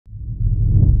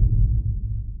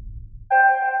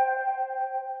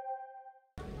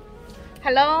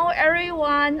Hello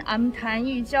everyone, I'm Tan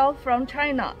Yujiao from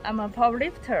China. I'm a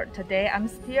powerlifter. Today I'm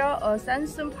still a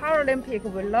Samsung Paralympic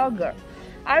Vlogger.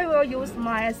 I will use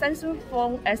my Samsung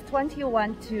phone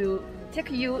S21 to take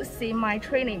you see my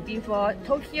training before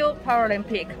Tokyo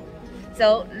Paralympic.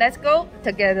 So let's go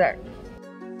together.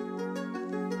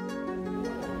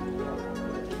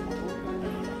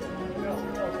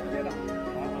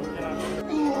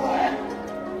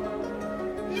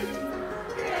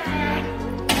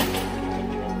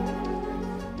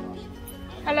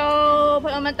 Hello，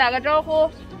 朋友们打个招呼。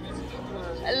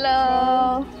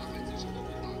Hello，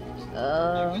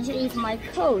 he is my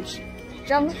coach,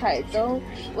 张海东.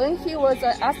 When he was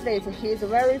an athlete, he is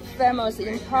very famous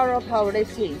in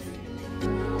powerlifting.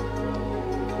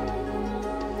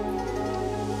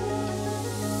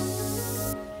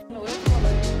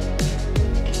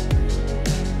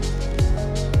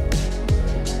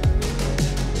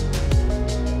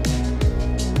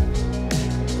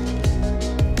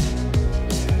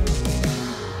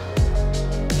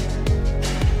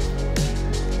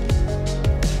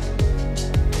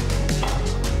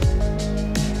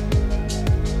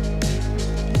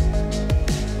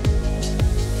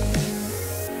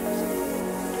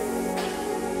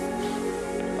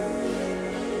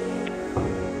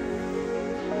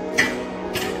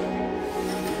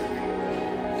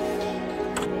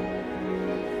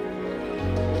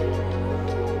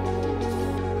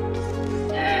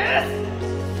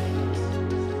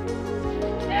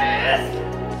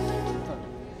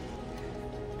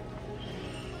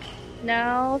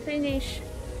 Now finish.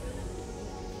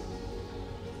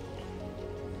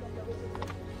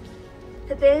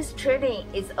 Today's training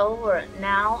is over.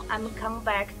 Now I'm come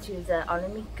back to the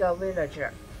Paralympic Village.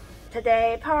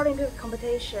 Today Paralympic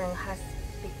competition has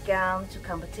begun to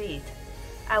compete.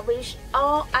 I wish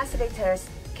all athletes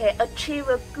can achieve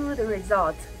a good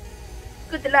result.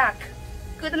 Good luck.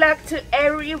 Good luck to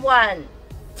everyone.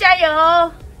 加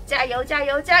油！加油！加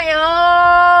油！加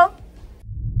油！